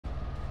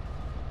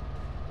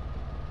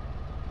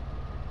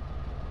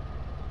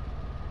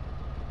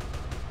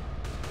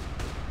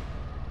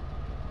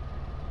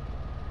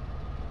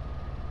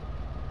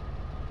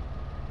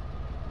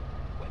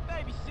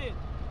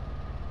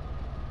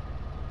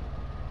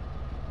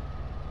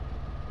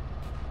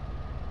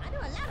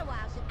a lot of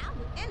wild shit. I'll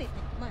do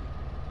anything for money.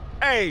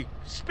 Hey,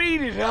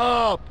 speed it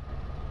up.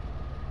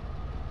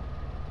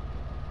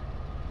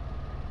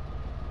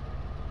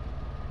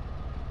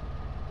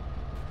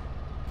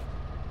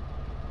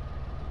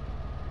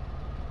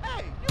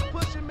 Hey, you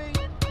pushing me?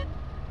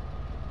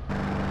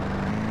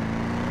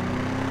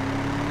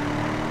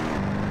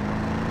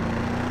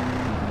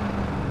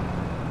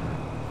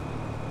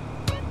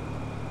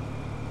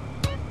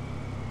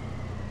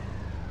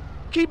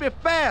 Keep it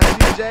fast,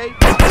 CJ.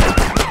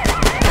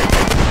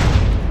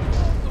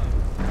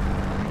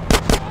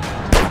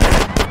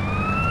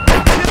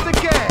 Hit the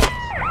gas.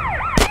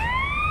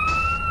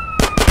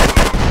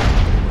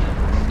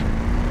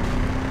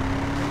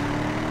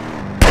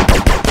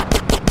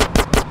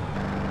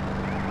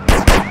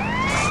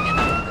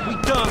 We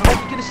done,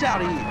 homie. Get us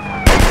out of here.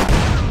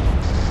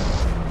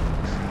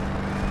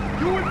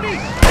 You and me.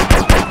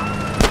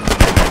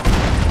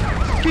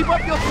 Keep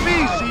up your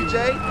speed, CJ.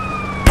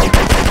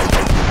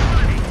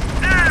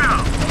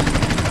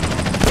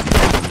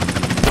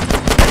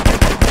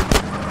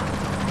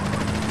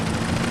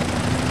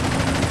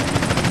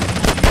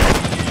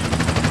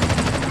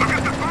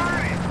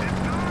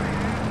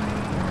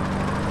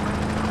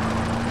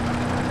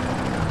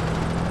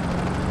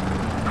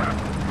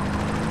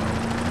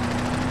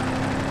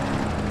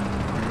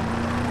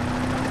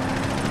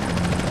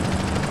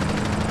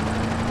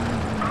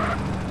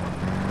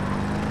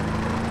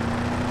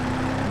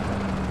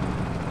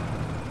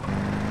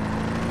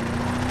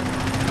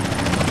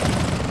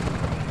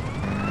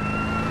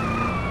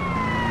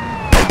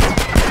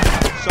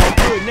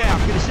 Now,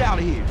 get us out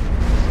of here.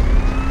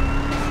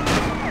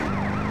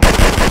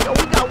 Yo,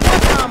 we got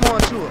one time on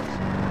to us.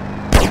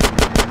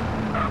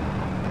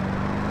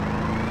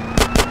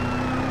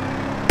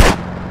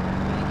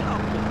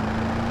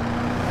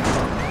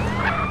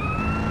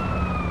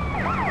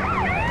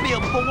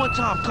 Bill, before one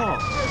time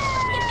comes.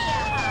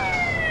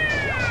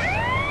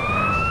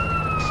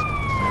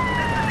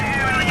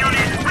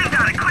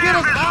 Get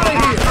us out of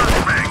here.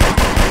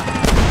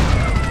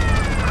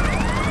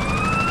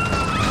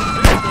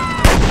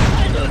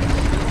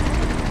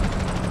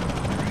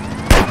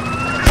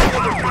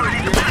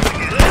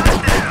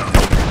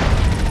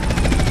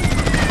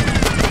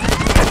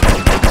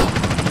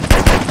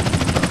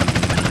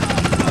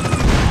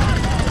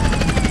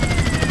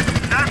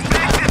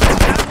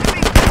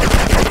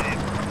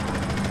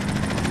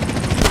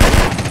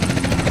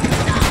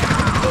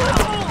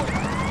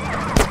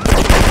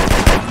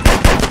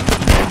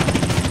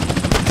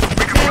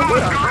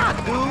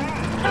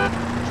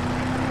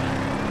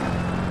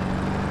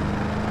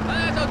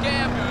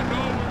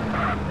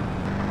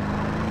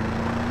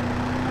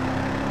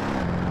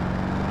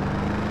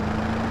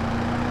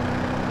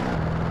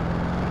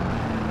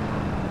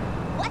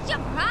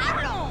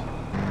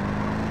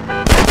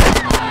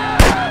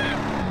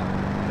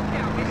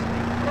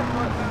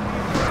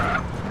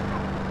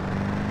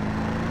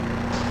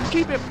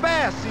 Keep it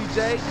fast,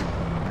 CJ.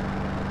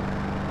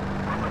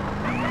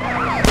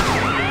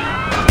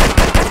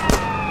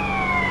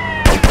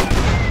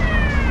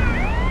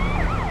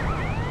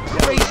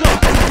 Raise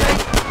up, CJ.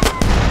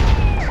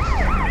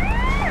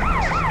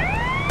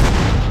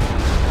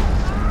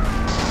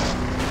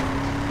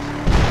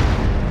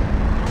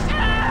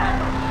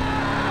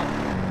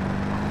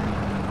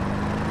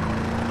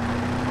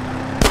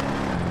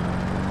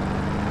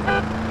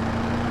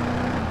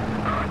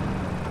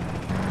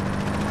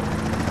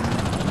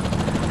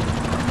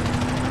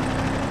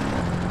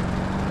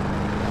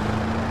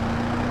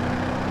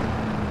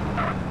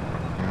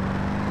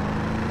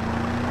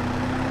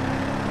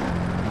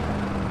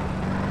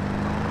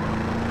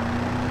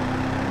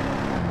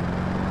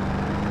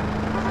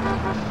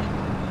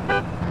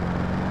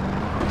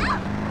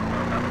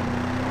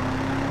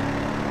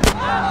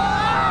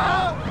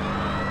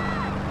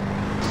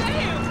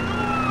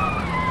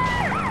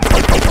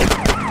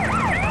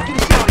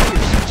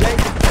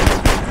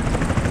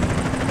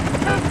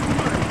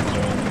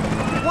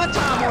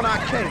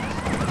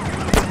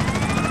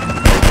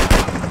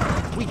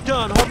 We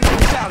done, homie.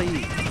 Get us out of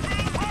here.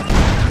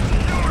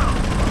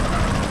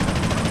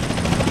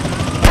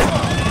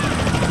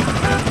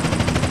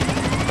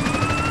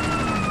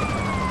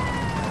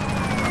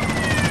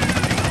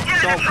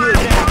 It's all good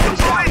now. Get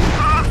us out of here.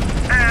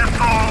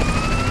 Asshole!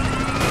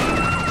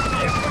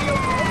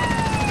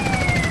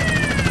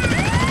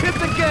 Hit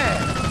the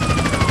gas.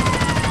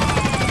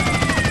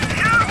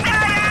 Shoot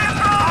that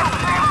asshole!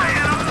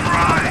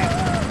 Right.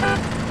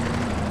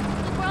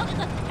 The world is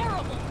a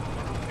terrible.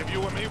 If you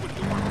and me would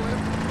do one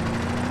live.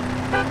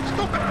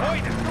 Stupid boy,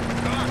 this stupid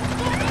gun.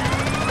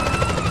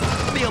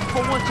 Bill,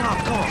 for one time,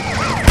 come on.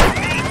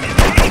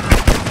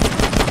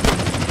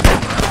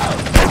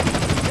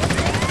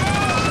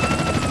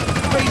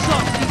 Raise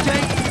up, CJ.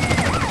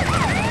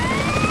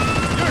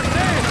 You're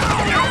dead.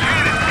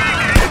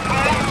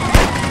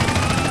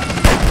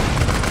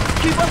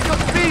 Keep up your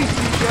speed,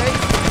 CJ.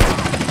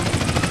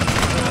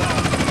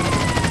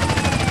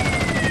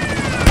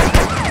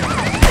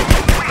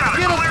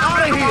 Get us out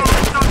of here.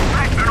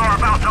 Suspects that are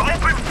about to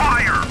open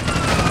fire.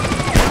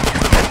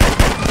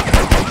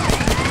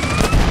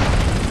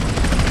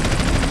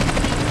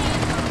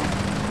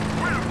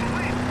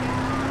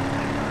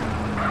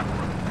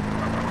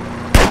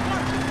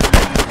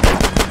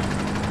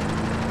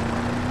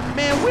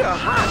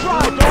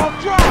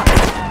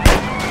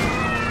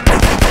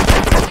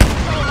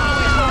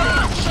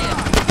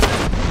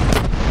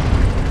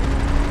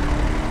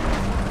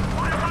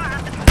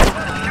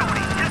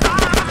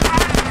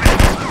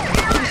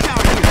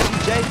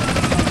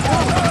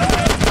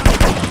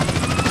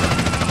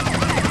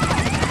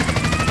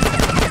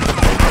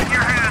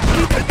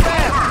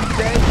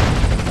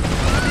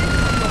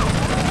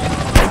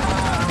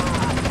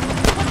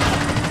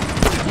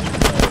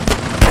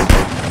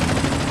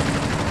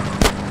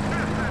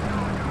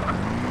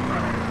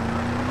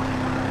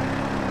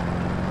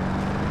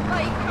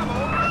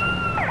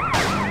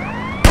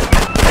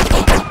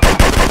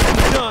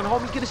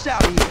 get us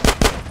out of here.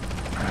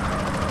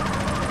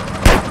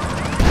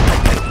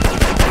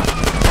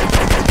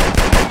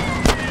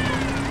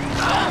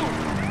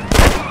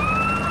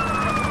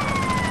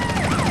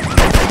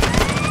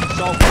 It's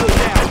all good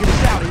now. Get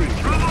us out of here.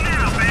 Trouble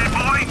now, bad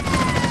boy.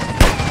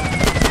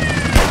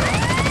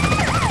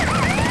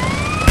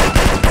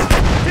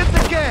 Hit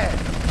the gas.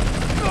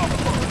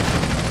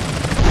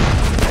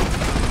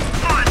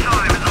 Fun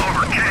time is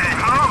over, kid.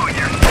 Oh,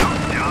 you're so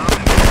dumb.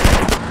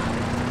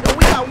 Yo,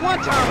 we got one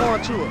time on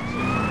to us.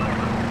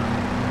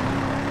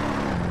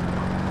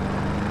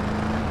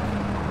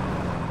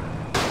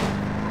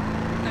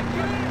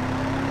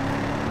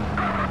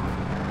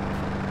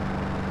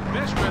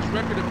 Best rest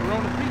record at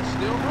Verona Beach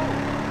still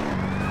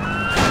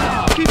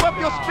holds. Keep up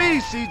your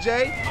speed, CJ.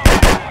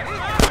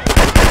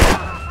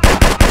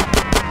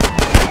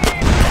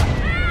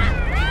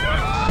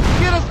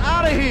 Get us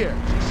out of here.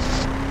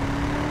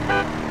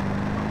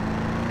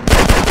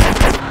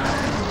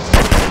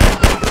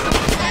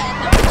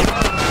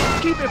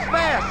 Keep it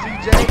fast,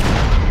 CJ.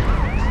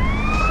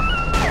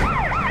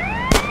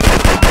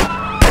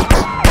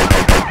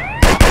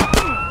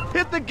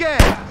 Hit the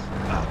gas.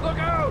 Look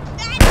out!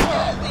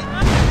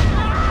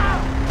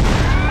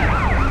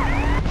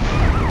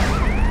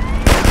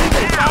 CJ,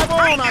 5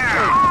 on, I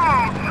think.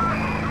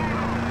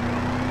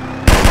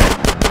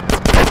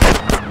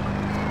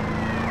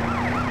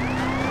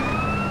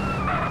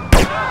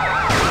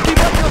 Keep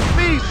up your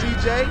speed,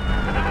 CJ.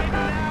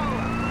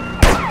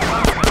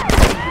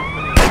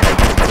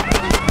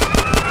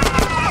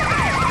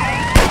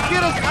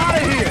 Get us out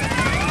of here.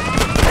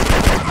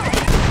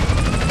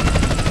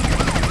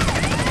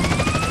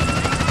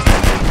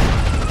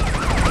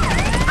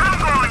 I'm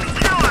going to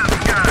kill this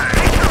guy.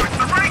 So it's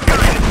the right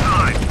guy this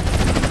time.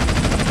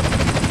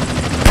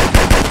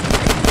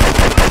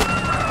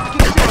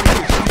 Get us out of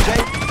here, CJ.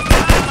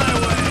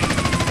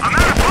 I'm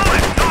out of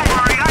bullets. Don't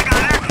worry, I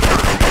got extra.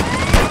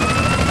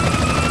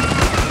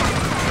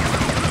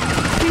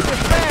 Keep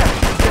it fast,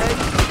 CJ.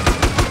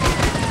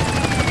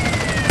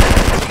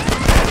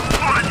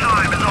 Fun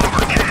time is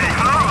over, kid.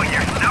 Oh,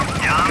 you're so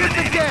dumb. Hit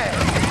the gas.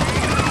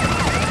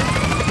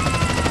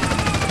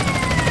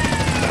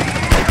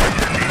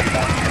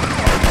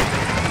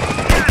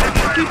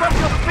 Keep up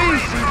your speed,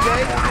 CJ.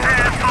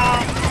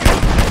 Asshole.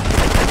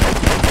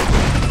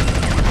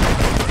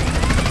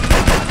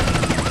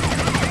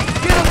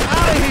 Get us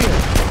out of here.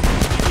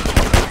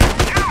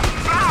 You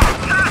suck.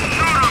 Just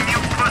shoot him, you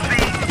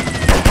pussy.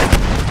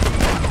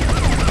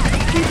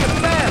 Keep it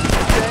fast,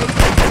 CJ.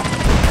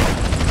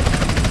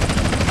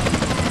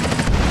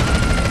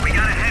 We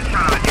got a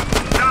headshot on you.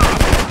 Stop.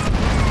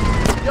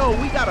 Yo,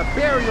 we got a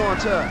berry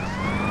onto us.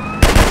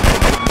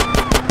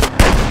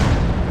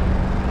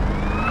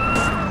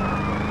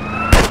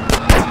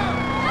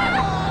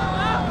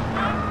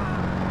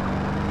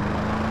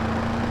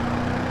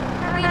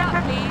 Hurry up,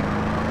 please.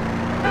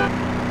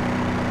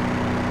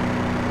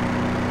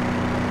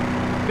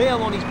 Bail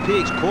on these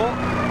pigs, Court.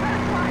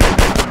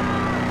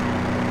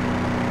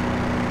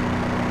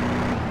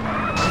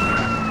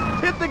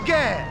 Hit the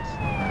gas.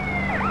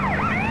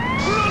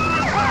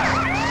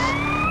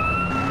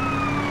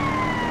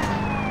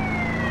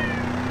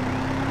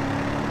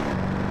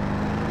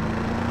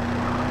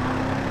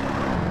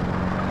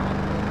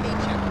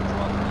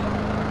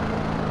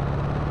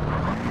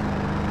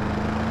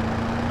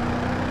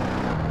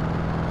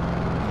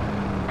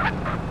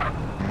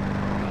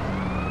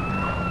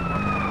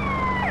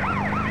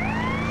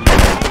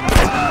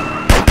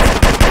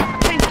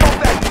 Can't go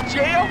back to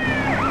jail.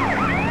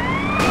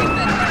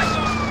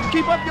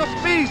 Keep up your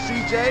speed,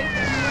 CJ.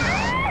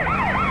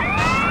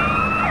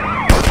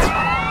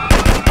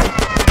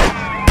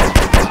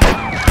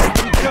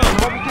 We done,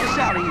 homie. Get us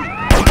out of here.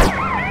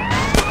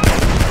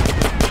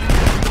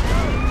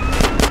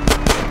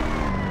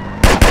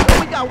 Yo,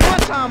 we got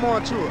one time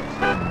on to us.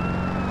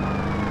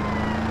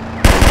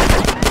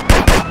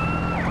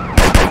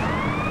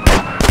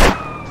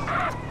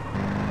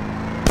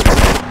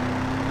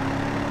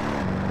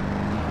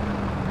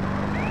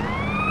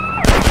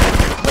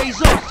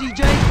 Raise up,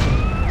 CJ.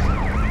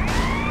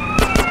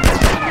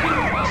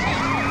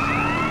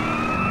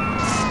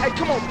 Hey,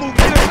 come on, fool.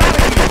 Get us out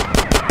of here.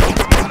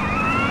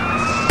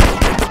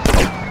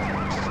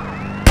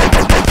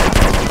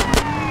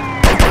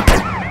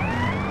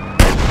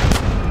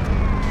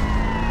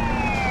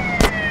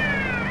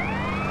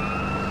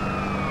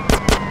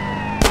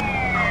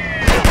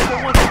 For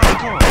one time,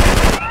 come on.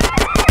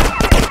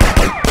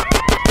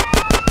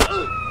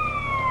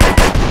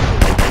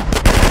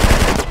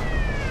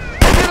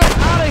 Get us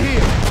out of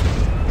here.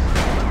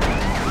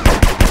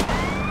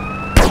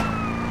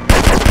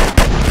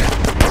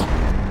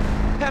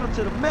 Pedal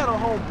to the metal,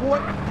 homeboy.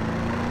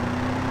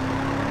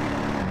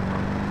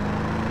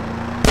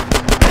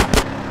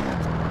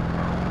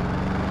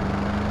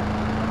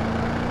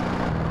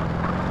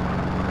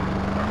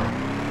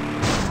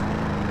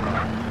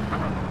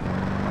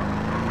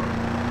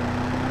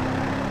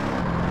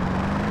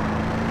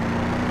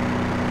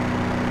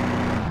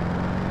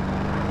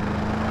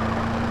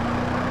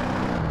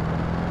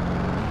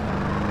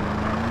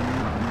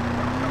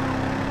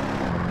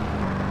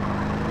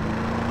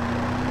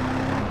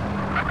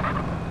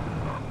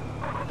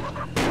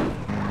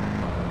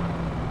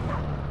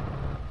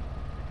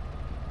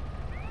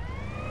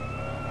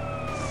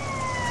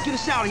 Get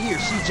us out of here,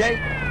 CJ.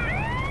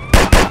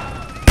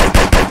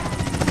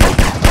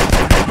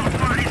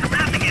 He's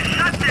about to get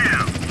shut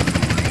down.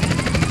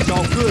 It's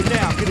all good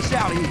now. Get us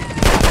out of here.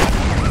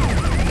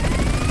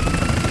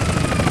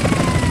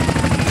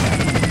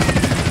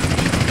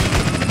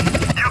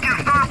 You can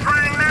start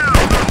praying now.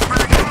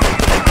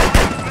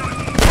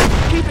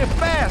 Keep it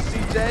fast,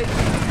 CJ.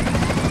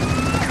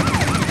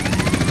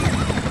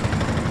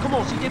 Come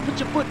on, CJ, put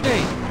your foot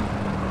down.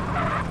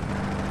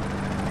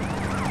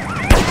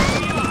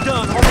 We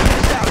done, homie. Get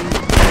us out of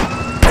here.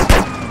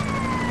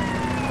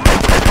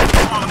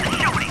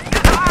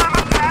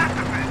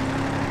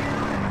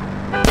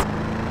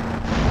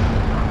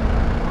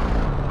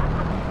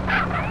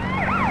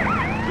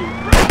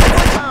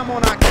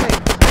 On our case.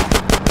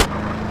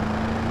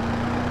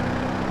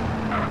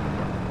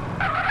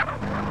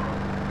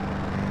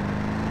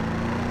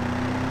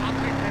 I'll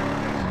take care of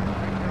this.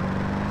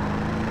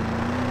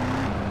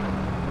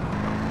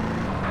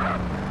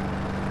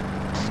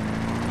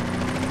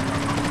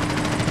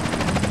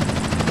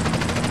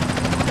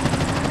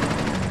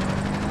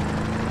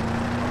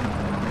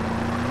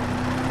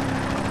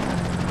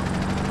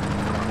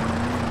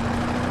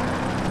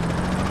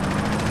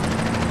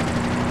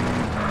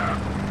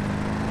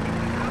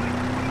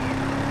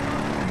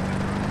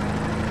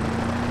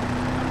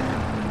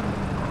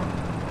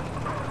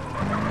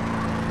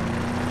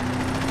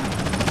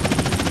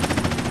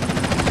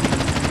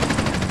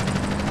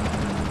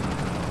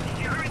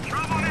 You're in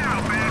trouble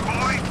now, bad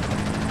boy.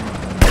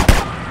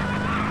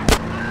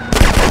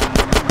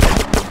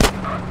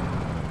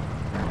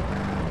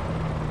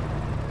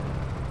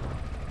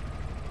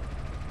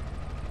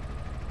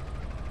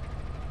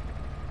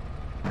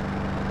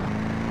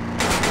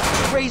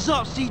 Raise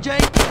up, CJ.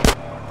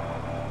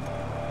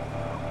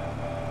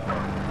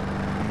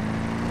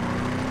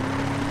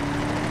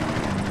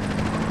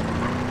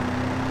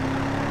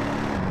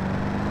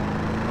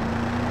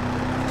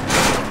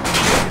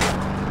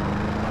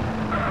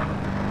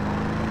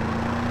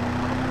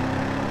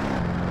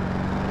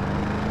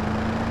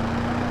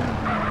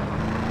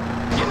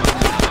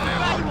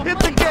 Hit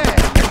the gas.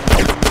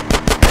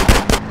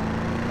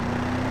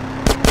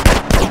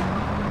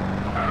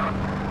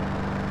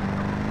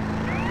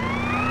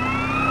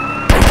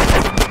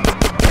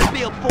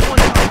 Bill, for one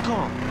time,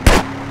 come.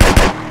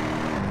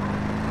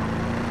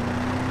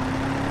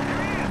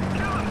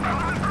 Kill him,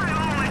 brother. I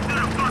always do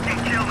the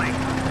fucking killing.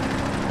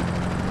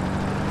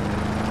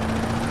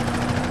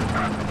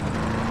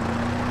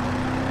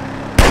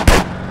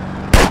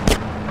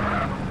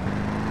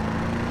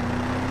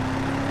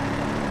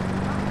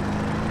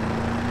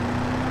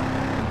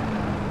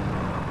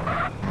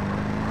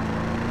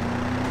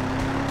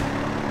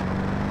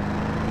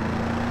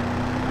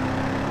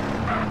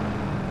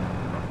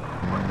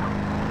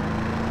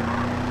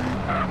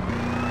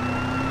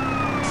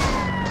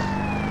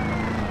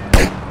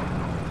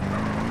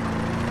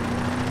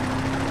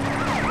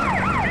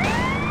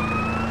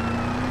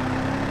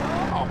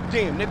 Oh,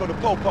 damn, there go the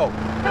popo.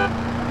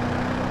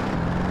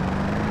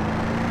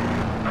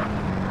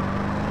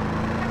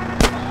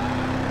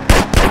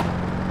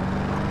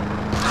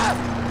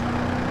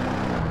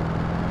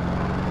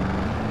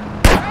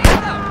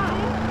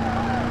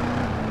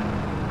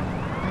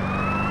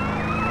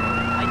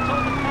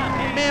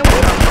 Man,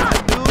 what a hot,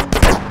 dude.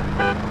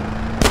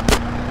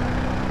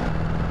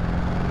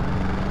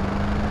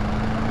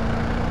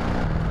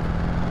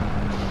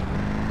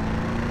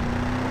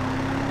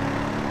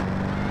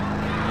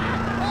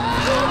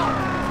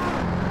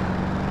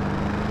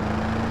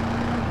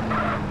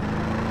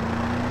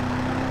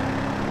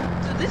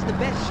 So this is the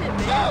best shit,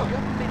 man.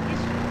 Government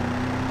issue.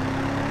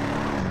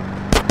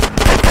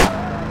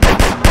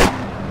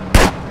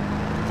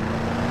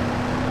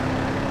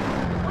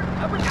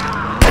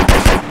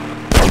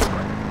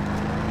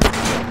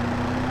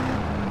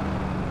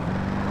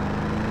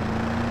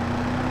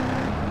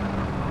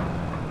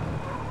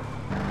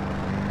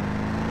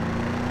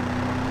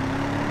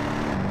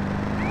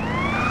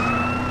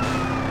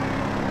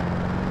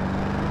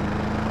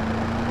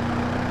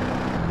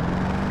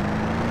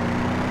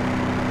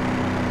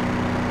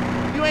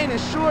 You ain't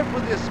insured for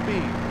this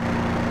speed.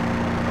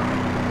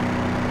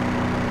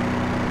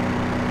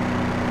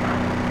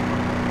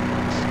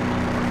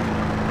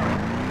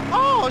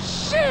 Oh,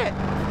 shit!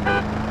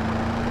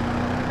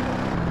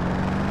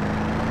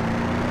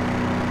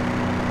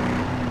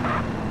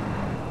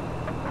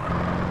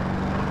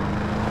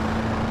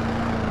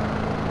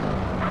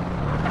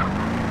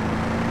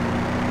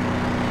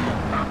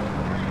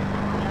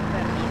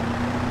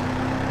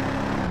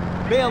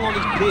 Bail on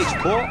these pigs,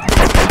 boy.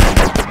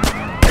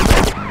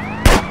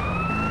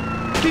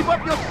 Keep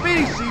up your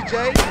speed,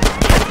 CJ.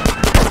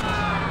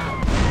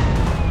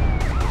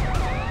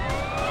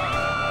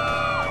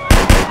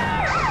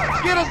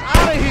 Get us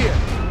out of here.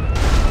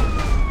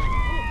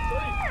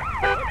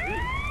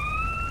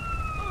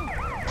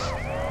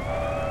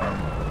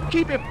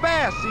 Keep it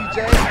fast, CJ.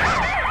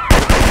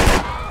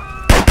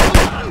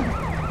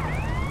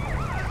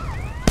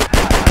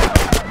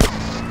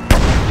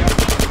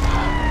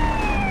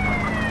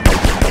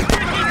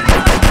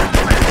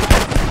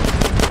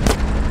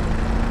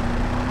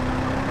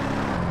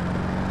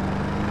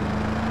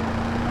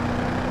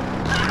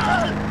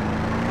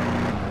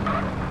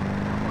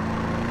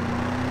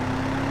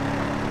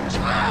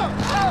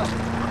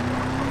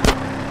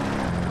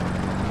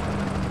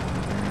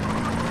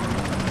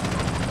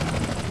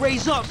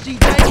 Raise up, CJ.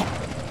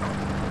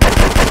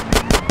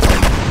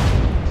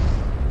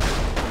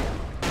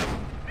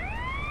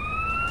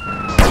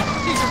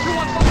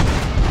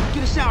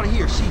 Get us out of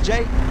here,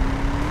 CJ.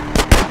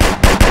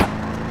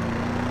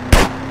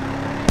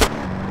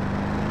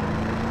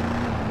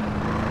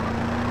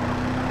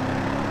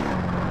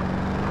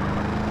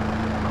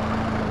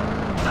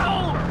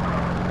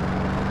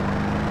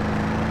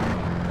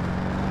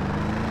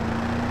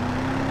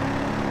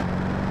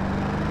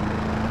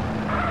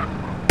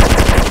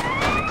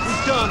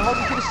 We're done,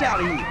 homie. Get us out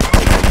of here.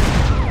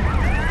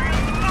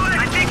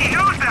 I think he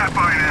knows that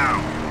by now.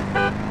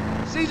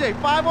 CJ,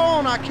 5-0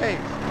 on our case.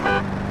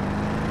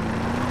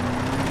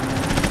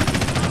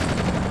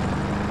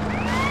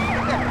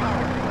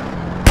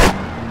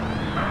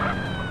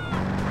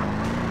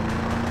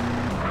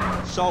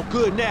 It's all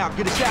good now.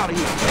 Get us out of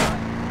here.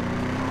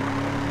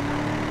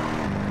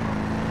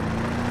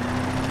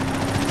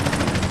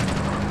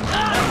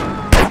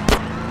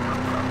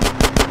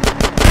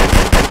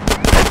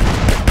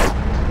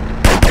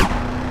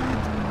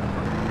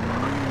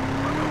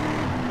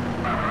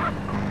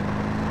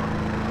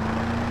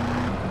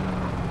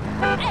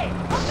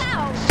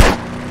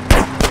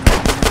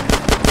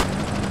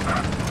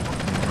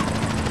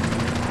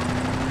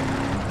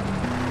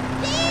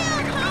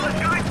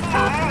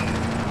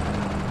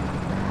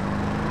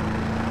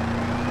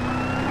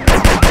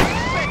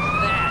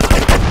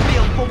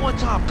 One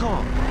time,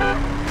 come.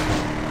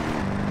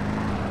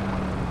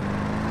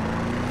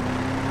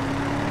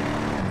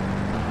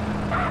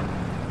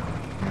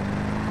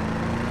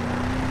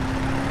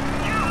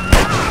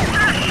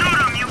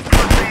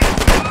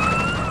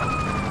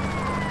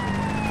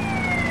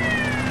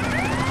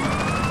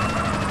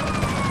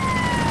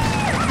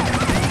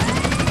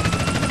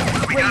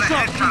 Raise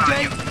up, CJ.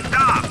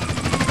 Stop.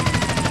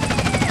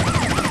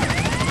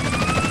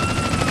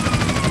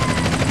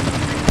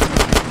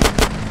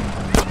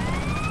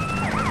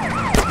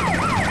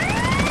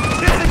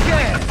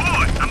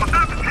 I'm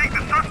about to take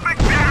the suspect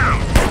down.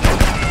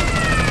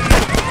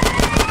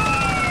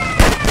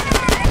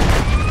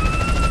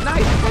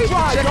 Nice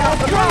try, check out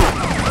the line.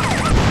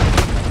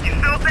 You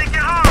still think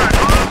you're hard,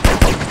 huh?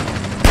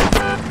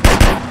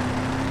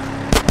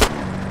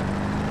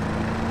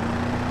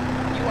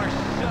 You are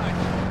such.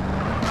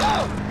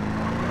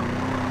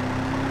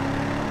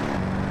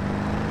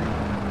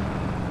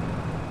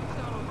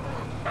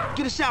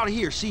 Get us out of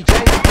here, CJ.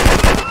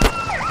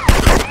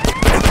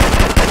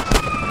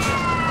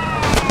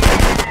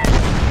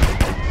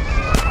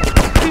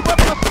 Keep up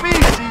the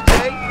speed, CJ.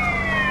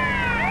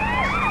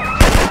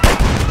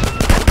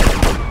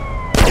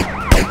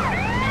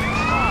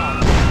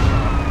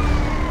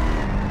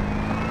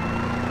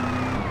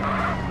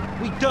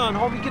 We done,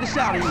 homie. Get us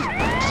out of here.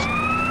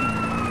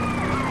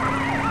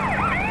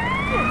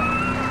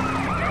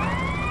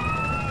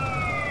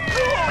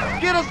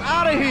 Get us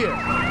out of here.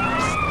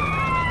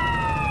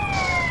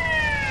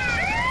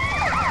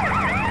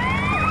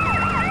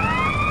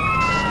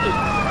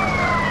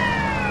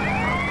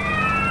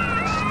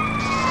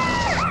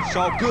 It's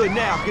all good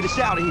now. Get us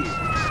out of here.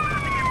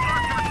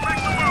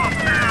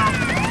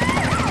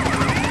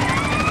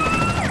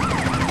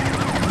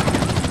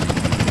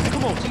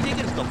 Come on, TJ,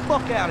 get us the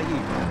fuck out of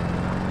here.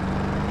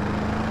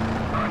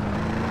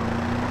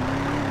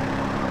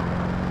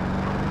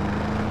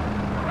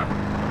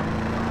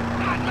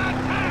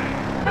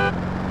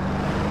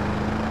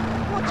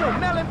 What's your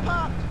melon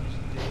pop?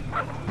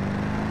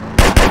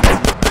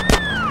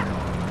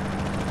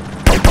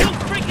 You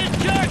freaking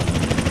jerk!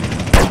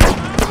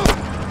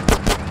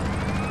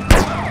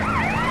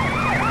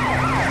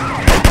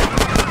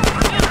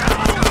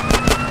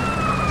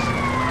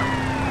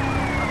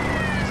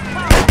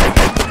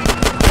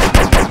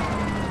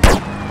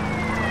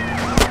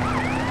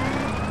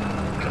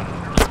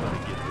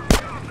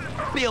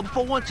 Bill,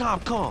 before one time,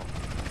 come.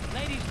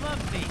 Ladies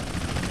love me.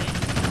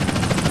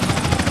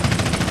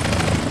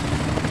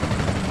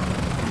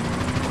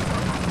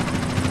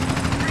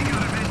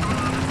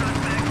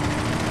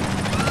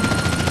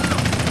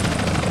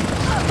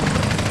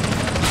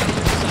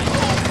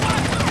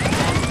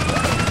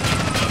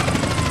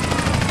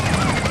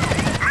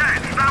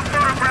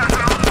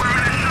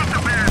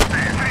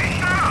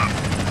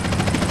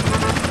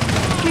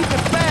 Keep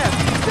it fast,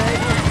 CJ.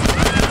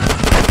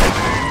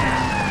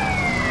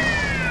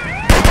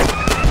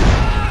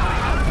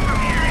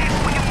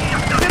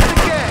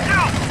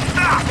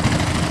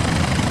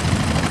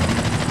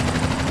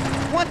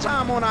 One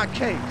time on our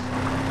case.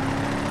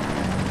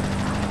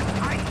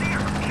 I see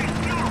her.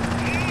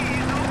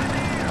 He's over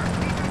there.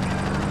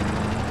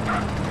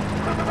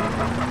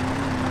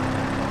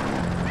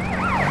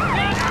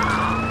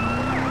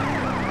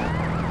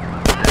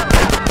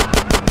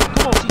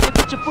 Come on, TJ,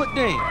 put your foot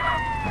down.